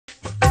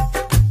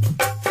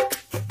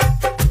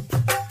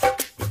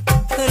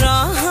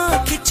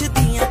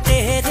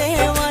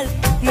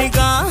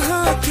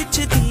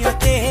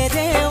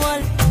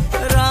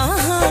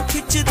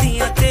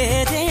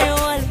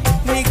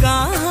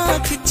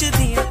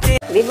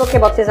Vivo के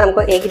boxes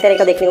हमको एक ही तरह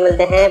का देखने को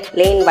मिलते हैं।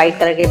 प्लेन व्हाइट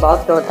कलर के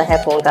बॉक्स जो होता है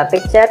फोन का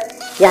पिक्चर,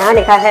 यहाँ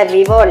लिखा है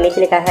वीवो और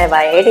नीचे लिखा है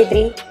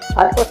Y83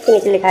 और उसके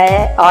नीचे लिखा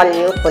है all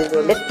new full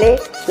view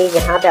display.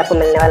 यहाँ पे आपको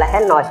मिलने वाला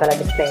है नॉच वाला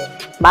डिस्प्ले।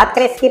 बात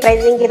करें इसकी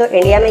प्राइसिंग की तो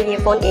इंडिया में ये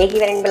फोन एक ही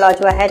वेरिएंट में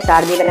लॉन्च हुआ है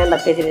 4GB रैम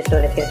 32GB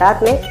स्टोरेज के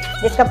साथ में,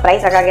 जिसका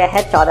प्राइस रखा गया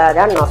है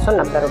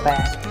 14,990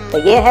 रुपये। तो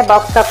ये है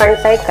बॉक्स का फ्रंट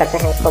साइड। करते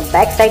हैं इसको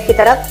बैक साइड की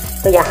तरफ।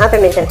 तो यहाँ पे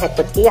मेंशन है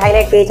कुछ की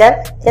हाईलाइट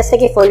फीचर, जैसे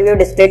कि full view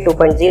display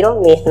 2.0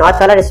 means notch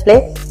वाला display,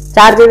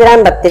 4GB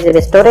RAM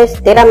 32GB storage,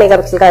 13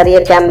 megapixel का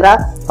रियर कैमरा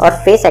और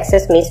face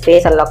access means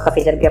face unlock का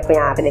फीचर भी आपको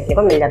यहाँ पे देखने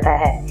को मिल जाता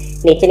है।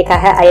 नीचे लिखा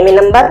है IMEI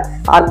नंबर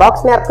और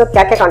बॉक्स में आपको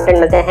क्या क्या कंटेंट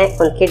मिलते हैं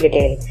उनकी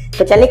डिटेल।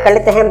 तो चलिए कर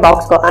लेते हैं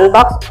बॉक्स को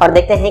अनबॉक्स और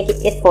देखते हैं कि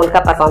इस फोन का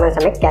परफॉर्मेंस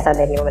हमें कैसा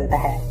देखने को मिलता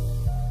है।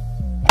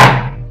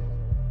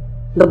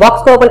 तो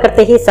बॉक्स को ओपन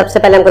करते ही सबसे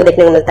पहले हमको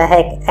देखने को मिलता है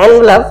एक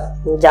एनवलप,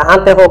 जहाँ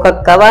पे होगा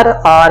कवर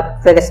और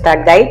क्विक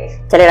स्टार्ट गाइड।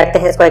 चलिए रखते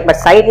हैं इसको एक बार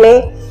साइड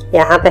में।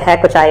 यहाँ पे है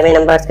कुछ IMEI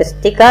नंबर्स के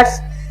स्टिकर्स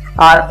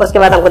और उसके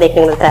बाद हमको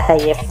देखने को मिलता है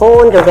ये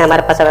फोन जो कि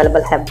हमारे पास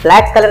अवेलेबल है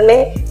ब्लैक कलर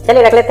में।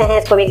 चलिए रख लेते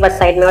हैं इसको भी एक बार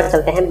साइड में और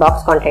चलते हैं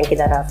बॉक्स कंटेंट की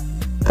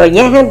तरफ। तो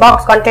ये है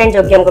बॉक्स कंटेंट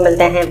जो कि हमको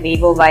मिलते हैं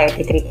Vivo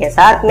Y83 के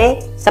साथ में।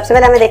 सबसे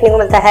पहले हमें देखने को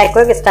मिलता है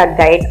क्विक स्टार्ट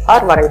गाइड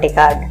और वारंटी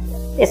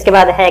कार्ड। इसके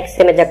बाद है एक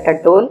सिम इजेक्टर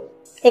टूल,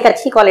 एक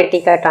अच्छी क्वालिटी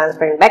का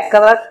ट्रांसपेरेंट बैक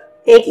कवर,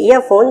 एक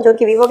ईयरफोन जो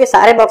कि Vivo के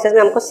सारे बॉक्सेस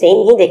में हमको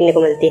सेम ही देखने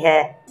को मिलती है,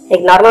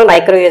 एक normal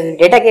micro USB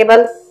data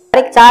cable और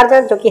एक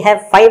चार्जर जो कि है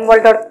 5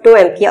 वोल्ट और 2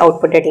 एम्प की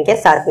आउटपुट रेटिंग के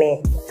साथ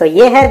में। तो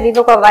ये है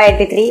Vivo का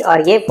Y83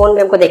 और ये फोन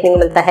में हमको देखने को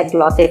मिलता है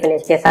ग्लॉसी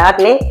फिनिश के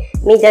साथ में।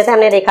 जैसे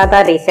हमने देखा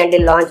था रिसेंटली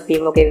लॉन्च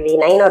Vivo के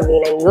V9 और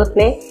V9 यूथ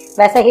में,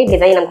 वैसा ही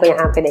डिजाइन हमको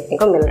यहाँ पे देखने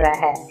को मिल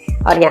रहा है।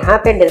 और यहाँ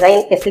पे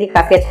डिजाइन इसलिए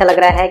काफी अच्छा लग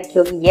रहा है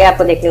क्योंकि ये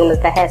आपको देखने को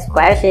मिलता है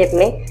स्क्वायर शेप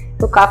में,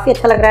 तो काफी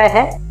अच्छा लग रहा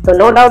है। तो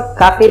नो डाउट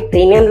काफी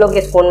प्रीमियम लुक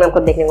इस फोन में हमको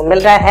देखने को मिल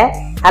रहा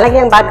है। हालांकि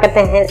हम बात करते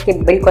हैं इसकी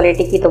बिल्ड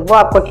क्वालिटी की तो वो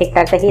आपको ठीक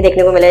ठाक से ही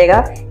देखने को मिलेगा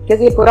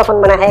क्योंकि पूरा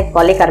फोन बना है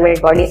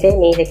पॉलीकार्बोनेट बॉडी से,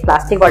 मीन्स एक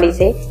प्लास्टिक बॉडी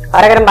से।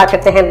 और अगर हम बात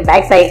करते हैं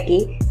बैक साइड की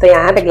तो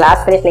यहाँ पे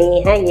ग्लास फिनिश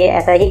नहीं है, ये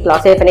ऐसा ही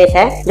ग्लॉसी फिनिश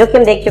है जो कि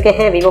हम देख चुके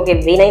हैं Vivo के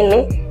V9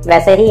 में,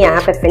 वैसे ही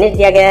यहाँ पे फिनिश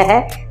दिया गया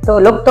है। तो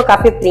लुक तो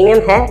काफी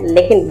प्रीमियम है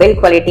लेकिन बिल्ड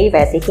क्वालिटी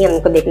वैसी ही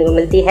हमको देखने को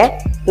मिलती है,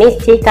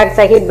 मीन्स ठीक ठाक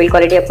सा ही बिल्ड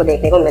क्वालिटी आपको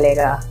देखने को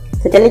मिलेगा।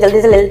 तो चलिए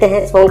जल्दी से ले लेते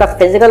हैं इस फोन का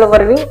फिजिकल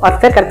ओवरव्यू और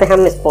फिर करते हैं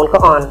हम इस फोन को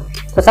ऑन।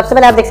 तो सबसे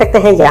पहले आप देख सकते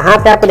हैं यहाँ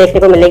पे आपको देखने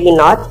को मिलेगी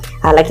नॉच।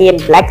 हालांकि ये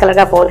ब्लैक कलर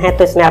का फोन है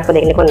तो इसमें आपको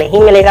देखने को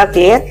नहीं मिलेगा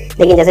क्लियर,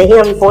 लेकिन जैसे ही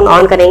हम फोन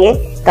ऑन करेंगे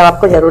तब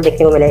आपको जरूर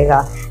देखने को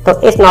मिलेगा। तो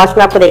इस नॉच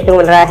में आपको देखने को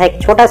मिल रहा है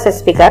एक छोटा सा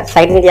स्पीकर,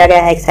 साइड में दिया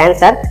गया है एक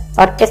सेंसर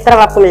और इस तरफ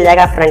आपको मिल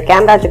जाएगा फ्रंट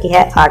कैमरा जो कि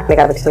है 8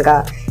 मेगापिक्सल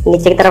का।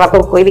 नीचे की तरफ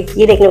आपको कोई भी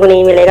की देखने को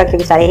नहीं मिलेगा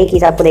क्योंकि सारे ही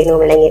कीज आपको देखने को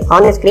मिलेंगे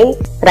ऑन स्क्रीन।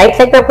 राइट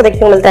साइड पे आपको देखने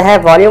को मिलता है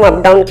वॉल्यूम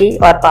अप डाउन की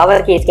और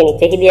पावर की इसके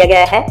नीचे ही दिया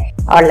गया है।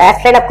 और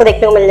लेफ्ट साइड आपको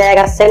देखने को मिल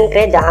जाएगा सिम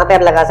ट्रे, जहाँ पे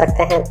आप लगा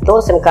सकते हैं 2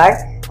 सिम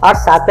कार्ड और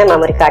साथ में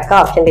मेमोरी कार्ड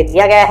का ऑप्शन भी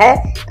दिया गया है।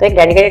 तो एक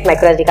dedicated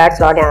micro SD card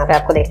slot यहाँ पे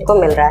आपको देखने को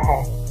मिल रहा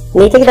है।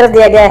 नीचे की तरफ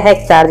दिया गया है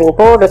एक चार्जिंग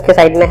पोर्ट, उसके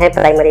साइड में है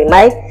प्राइमरी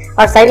माइक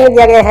और साइड में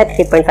दिया गया है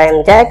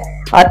 3.5mm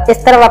जैक और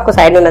इस तरफ आपको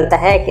साइड में मिलता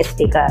है एक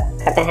स्पीकर।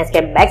 करते हैं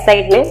इसके बैक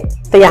साइड में।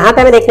 तो यहाँ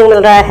पे हमें देखने को मिल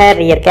रहा है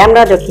रियर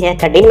कैमरा जो कि है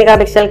 13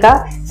 मेगापिक्सल का,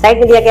 साइड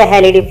में दिया गया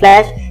है LED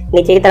फ्लैश,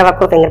 नीचे की तरफ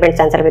आपको फिंगरप्रिंट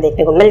सेंसर भी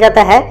देखने को मिल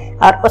जाता है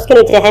और उसके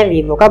नीचे है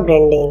Vivo का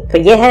ब्रांडिंग। तो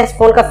ये है इस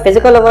फोन का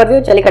फिजिकल ओवरव्यू।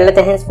 चलिए कर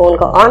लेते हैं इस फोन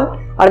को ऑन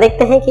और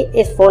देखते हैं कि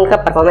इस फोन का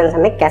परफॉर्मेंस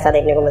हमें कैसा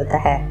देखने को मिलता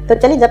है। तो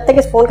चलिए जब तक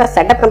इस फोन का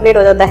सेटअप कंप्लीट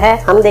हो जाता है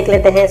हम देख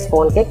लेते हैं इस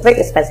फोन के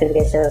क्विक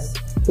स्पेसिफिकेशंस।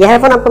 यह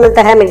फोन आपको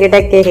मिलता है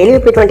MediaTek के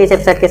Helio P20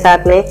 चिपसेट के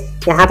साथ में।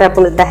 यहाँ पे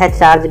आपको मिलता है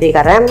 4GB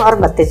का रैम और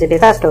 32GB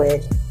का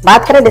स्टोरेज।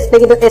 बात करें डिस्प्ले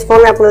की तो इस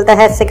फोन में आपको मिलता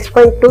है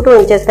 6.22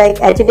 इंचेस का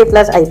एक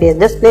HD+ IPS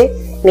डिस्प्ले।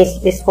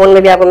 इस फोन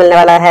में भी आपको मिलने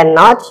वाला है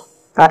नॉच।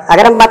 और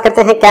अगर हम बात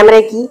करते हैं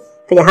कैमरे की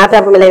तो यहाँ पे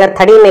आपको मिलेगा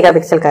 13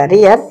 मेगापिक्सल का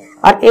रियर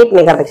और 8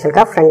 मेगापिक्सल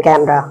का फ्रंट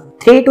कैमरा।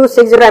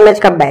 3260 mAh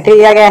का बैटरी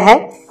दिया गया है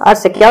और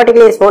सिक्योरिटी के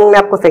लिए इस फोन में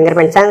आपको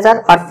फिंगरप्रिंट सेंसर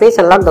और फेस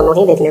अनलॉक दोनों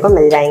ही देखने को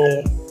मिल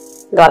जाएंगे।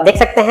 तो आप देख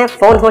सकते हैं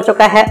फोन हो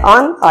चुका है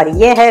ऑन और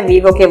ये है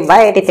Vivo के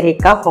Y83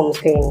 का होम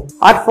स्क्रीन।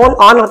 और फोन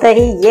ऑन होते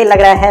ही ये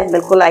लग रहा है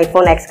बिल्कुल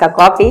iPhone X का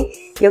कॉपी,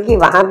 क्योंकि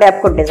वहां पे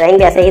आपको डिजाइन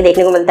भी ऐसे ही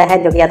देखने को मिलता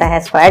है जो कि आता है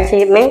स्क्वायर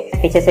शेप में।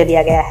 पीछे से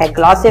दिया गया है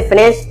ग्लॉसी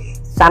फिनिश,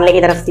 सामने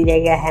की तरफ दिया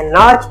गया है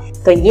नॉच।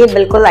 तो ये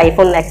बिल्कुल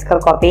iPhone X का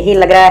कॉपी ही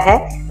लग रहा है।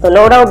 तो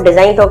नो डाउट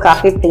डिजाइन तो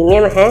काफी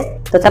प्रीमियम है।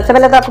 तो सबसे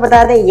पहले तो आपको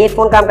बता दें ये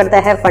फोन काम करता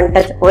है फन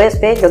टच OS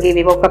पे जो कि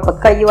Vivo का खुद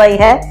का UI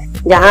है,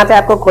 जहाँ पे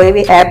आपको कोई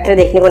भी ऐप ट्रे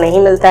देखने को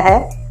नहीं मिलता है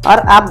और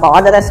आप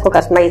बहुत ज्यादा इसको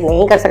कस्टमाइज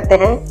नहीं कर सकते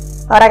हैं।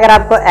 और अगर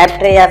आपको ऐप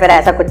ट्रे या फिर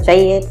ऐसा कुछ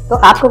चाहिए तो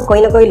आपको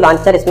कोई ना कोई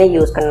लॉन्चर इसमें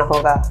यूज करना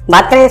होगा।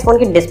 बात करें इस फोन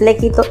की डिस्प्ले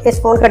की तो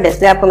इस फोन का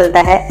डिस्प्ले आपको मिलता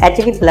है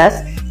HD+,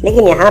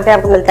 लेकिन यहाँ पे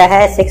आपको मिलता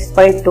है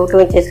 6.22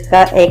 इंचेस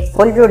का एक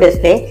full view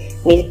display.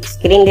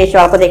 Screen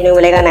ratio आपको देखने को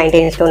मिलेगा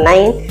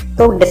 19:9।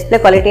 तो डिस्प्ले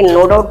क्वालिटी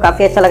नो डाउट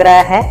काफी अच्छा लग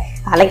रहा है।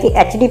 हालांकि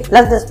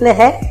HD+ डिस्प्ले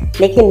है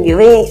लेकिन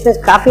व्यूइंग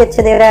एक्सपीरियंस काफी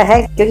अच्छे दे रहा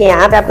है, क्योंकि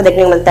यहाँ पे आपको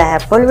देखने को मिलता है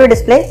फुल व्यू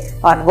डिस्प्ले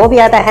और वो भी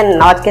आता है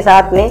नॉच के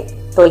साथ में।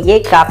 तो ये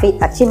काफी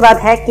अच्छी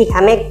बात है कि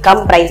हमें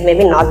कम प्राइस में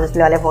भी नॉच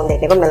डिस्प्ले वाले फोन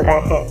देखने को मिल रहे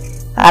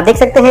हैं। आप देख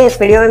सकते हैं इस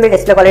वीडियो में भी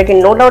डिस्प्ले क्वालिटी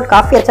नो डाउट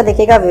काफी अच्छा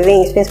दिखेगा,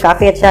 व्यूइंग स्पेस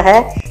काफी अच्छा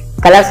है,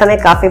 कलर्स हमें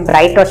काफी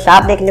ब्राइट और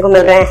शार्प देखने को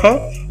मिल रहे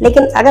हैं।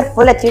 लेकिन अगर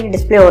फुल एचडी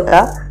डिस्प्ले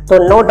होता तो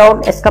नो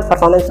डाउट इसका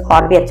परफॉर्मेंस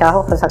और भी अच्छा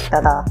हो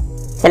सकता था।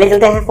 चलिए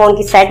चलते हैं फोन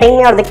की सेटिंग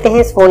में और देखते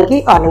हैं इस फोन की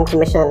और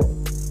इन्फॉर्मेशन।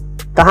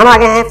 तो हम आ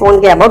गए हैं फोन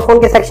के अबाउट फोन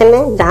के सेक्शन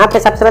में, जहां पे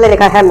सबसे पहले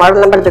लिखा है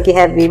मॉडल नंबर जो कि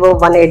है Vivo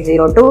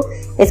Y83,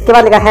 इसके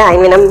बाद लिखा है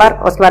IMEI नंबर,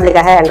 उसके बाद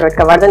लिखा है एंड्रॉइड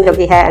का वर्जन जो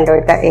कि है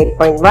एंड्रॉइड का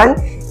 8.1।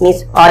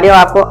 मींस ऑडियो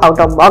आपको आउट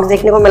ऑफ बॉक्स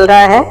देखने को मिल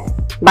रहा है।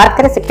 बात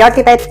करें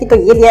सिक्योरिटी पैच की तो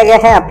ये दिया गया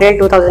है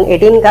अपडेट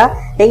 2018 का,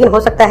 लेकिन हो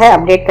सकता है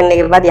अपडेट करने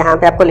के बाद यहाँ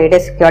पे आपको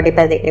लेटेस्ट सिक्योरिटी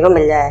पैच देखने को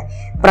मिल जाए।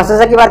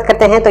 प्रोसेसर की बात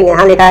करते हैं तो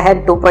यहाँ लिखा है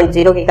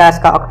 2.0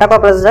 गीगाहर्ट्ज का ऑक्टा कोर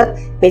प्रोसेसर।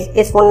 मींस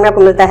इस फोन में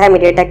आपको मिलता है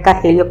MediaTek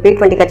का Helio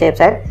P20 का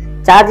चिपसेट,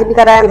 4GB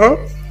का रैम है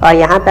और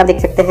यहाँ पे आप देख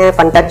सकते हैं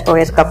फन टच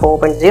OS का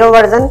 4.0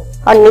 वर्जन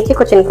और नीचे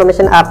कुछ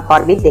इन्फॉर्मेशन आप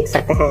और भी देख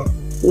सकते हैं।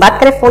 बात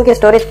करें फोन की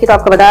स्टोरेज की तो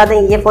आपको बता दें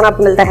ये फोन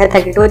आपको मिलता है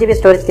 32GB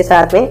स्टोरेज के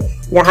साथ में,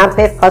 जहाँ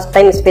पे फर्स्ट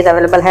टाइम स्पेस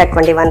अवेलेबल है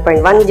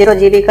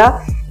 21.10GB का।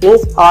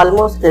 मींस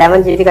ऑलमोस्ट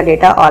 11GB का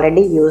डेटा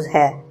ऑलरेडी यूज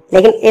है।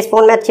 लेकिन इस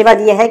फोन में अच्छी बात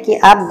यह है कि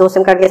आप 2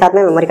 सिम कार्ड के साथ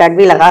में मेमोरी कार्ड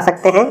भी लगा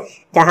सकते हैं,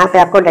 जहाँ पे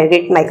आपको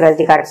dedicated micro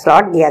SD card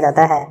slot दिया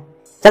जाता है।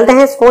 चलते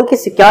हैं इस फोन की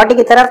सिक्योरिटी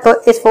की तरफ। तो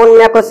इस फोन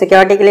में आपको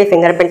सिक्योरिटी के लिए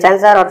फिंगरप्रिंट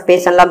सेंसर और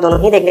फेस अनलॉक दोनों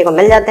ही देखने को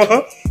मिल जाते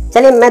हैं।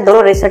 चलिए मैं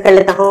दोनों रजिस्टर कर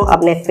लेता हूं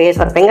अपने फेस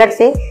और फिंगर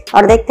से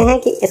और देखते हैं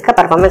कि इसका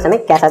परफॉर्मेंस हमें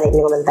कैसा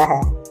देखने को मिलता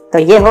है। तो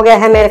ये हो गया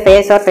है मेरे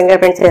फेस और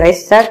फिंगरप्रिंट से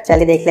रजिस्टर।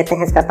 चलिए देख लेते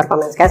हैं इसका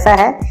परफॉर्मेंस कैसा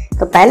है।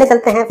 तो पहले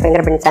चलते हैं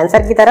फिंगरप्रिंट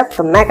सेंसर की तरफ।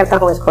 तो मैं करता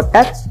हूँ इसको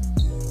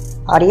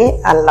टच और ये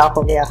अनलॉक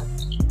हो गया।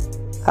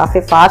 काफी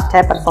फास्ट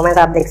है परफॉर्मेंस,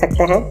 आप देख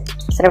सकते हैं,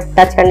 सिर्फ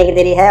टच करने की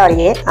देरी है और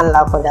ये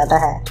अनलॉक हो जाता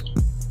है।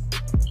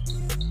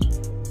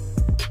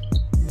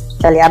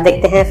 चलिए आप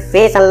देखते हैं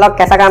फेस अनलॉक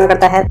कैसा काम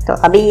करता है। तो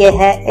अभी ये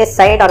है इस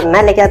साइड और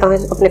मैं लेके आता हूँ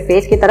इसको अपने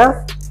फेस की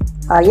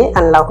तरफ और ये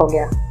अनलॉक हो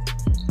गया।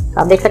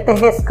 आप देख सकते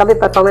हैं इसका भी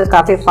परफॉर्मेंस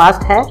काफी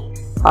फास्ट है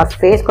और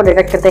फेस को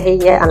डिटेक्ट करते ही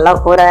ये अनलॉक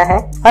हो रहा है।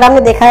 और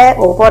हमने देखा है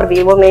ओप्पो और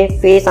वीवो में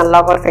फेस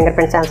अनलॉक और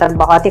फिंगरप्रिंट सेंसर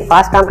बहुत ही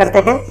फास्ट काम करते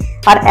हैं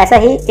और ऐसा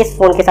ही इस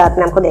फोन के साथ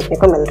में हमको देखने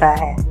को मिल रहा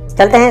है।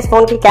 चलते हैं इस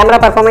फोन की कैमरा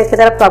परफॉर्मेंस की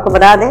तरफ। तो आपको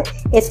बता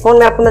दें इस फोन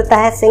में आपको मिलता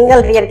है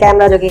सिंगल रियर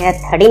कैमरा जो कि है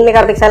 13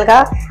 मेगापिक्सल का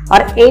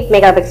और 8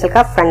 मेगापिक्सल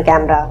का फ्रंट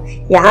कैमरा।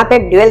 यहाँ पे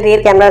ड्यूअल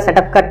रियर कैमरा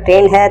सेटअप का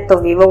ट्रेंड है, तो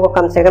वीवो को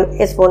कम से कम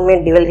इस फोन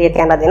में ड्यूअल रियर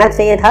कैमरा देना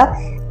चाहिए था,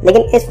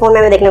 लेकिन इस फोन में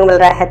हमें देखने को मिल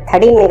रहा है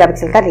 13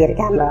 मेगापिक्सल का रियर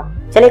कैमरा।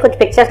 चलिए कुछ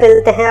पिक्चर्स ले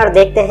लेते हैं और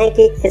देखते हैं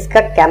कि इसका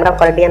कैमरा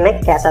क्वालिटी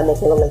हमें कैसा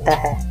देखने को मिलता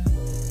है।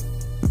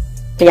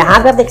 तो यहाँ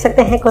पे आप देख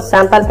सकते हैं कुछ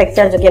सैंपल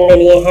पिक्चर जो कि हमने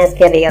लिए हैं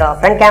इसके रियर और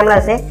फ्रंट कैमरा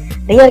से।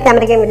 रियर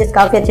कैमरे की इमेजेस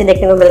काफी अच्छी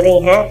देखने को मिल रही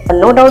हैं।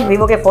 नो डाउट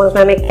वीवो के फोन्स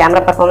में हमें कैमरा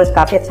परफॉर्मेंस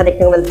काफी अच्छा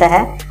देखने को मिलता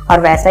है और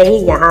वैसा ही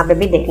यहाँ पे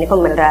भी देखने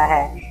को मिल रहा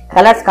है।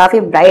 कलर्स काफी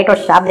ब्राइट और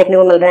शार्प देखने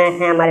को मिल रहे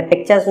हैं हमारे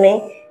पिक्चर्स में,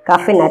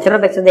 काफी नेचुरल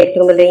पिक्चर्स देखने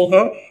को मिल रही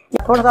हैं,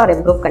 थोड़ा सा और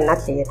इम्प्रूव करना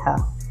चाहिए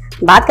था।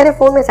 बात करें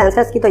फोन में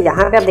सेंसर्स की तो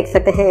यहाँ पे आप देख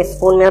सकते हैं इस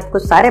फोन में आपको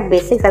सारे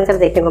बेसिक सेंसर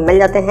देखने को मिल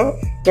जाते हैं।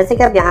 जैसे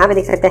कि आप यहाँ पे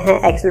देख सकते हैं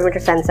accelerometer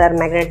sensor,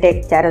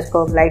 magnetic,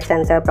 gyroscope, light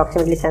sensor,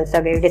 proximity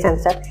sensor, gravity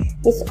sensor,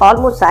 इस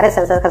ऑलमोस्ट सारे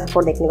सेंसर का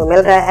सपोर्ट देखने को मिल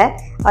रहा है।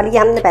 और ये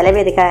हमने पहले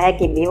भी दिखाया है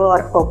कि वीवो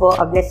और ओप्पो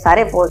अपने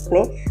सारे फोन्स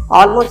में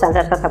ऑलमोस्ट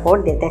सेंसर का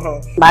सपोर्ट देते हैं।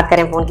 बात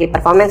करें फोन की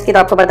परफॉर्मेंस की तो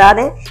आपको बता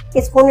दें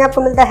इस फोन में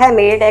आपको मिलता है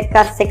MediaTek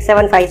का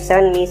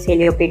 6757 मींस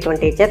Helio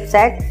P20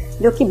 चिपसेट,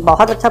 जो कि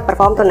बहुत अच्छा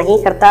परफॉर्म तो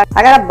नहीं करता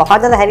अगर आप बहुत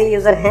ज़्यादा हैवी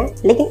यूज़र हैं।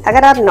 लेकिन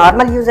अगर आप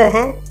नॉर्मल यूज़र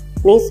हैं,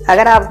 मींस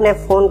अगर आप अपने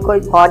फ़ोन को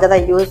बहुत ज़्यादा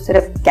यूज़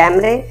सिर्फ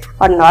कैमरे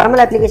और नॉर्मल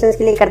एप्लीकेशंस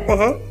के लिए करते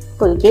हैं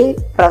तो ये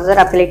प्रोसेसर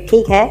आपके लिए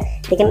ठीक है।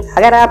 लेकिन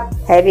अगर आप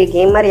हैवी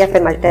गेमर या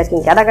फिर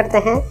मल्टीटास्किंग ज़्यादा करते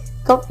हैं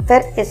तो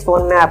फिर इस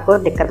फ़ोन में आपको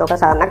दिक्कतों का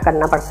सामना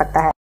करना पड़ सकता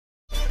है।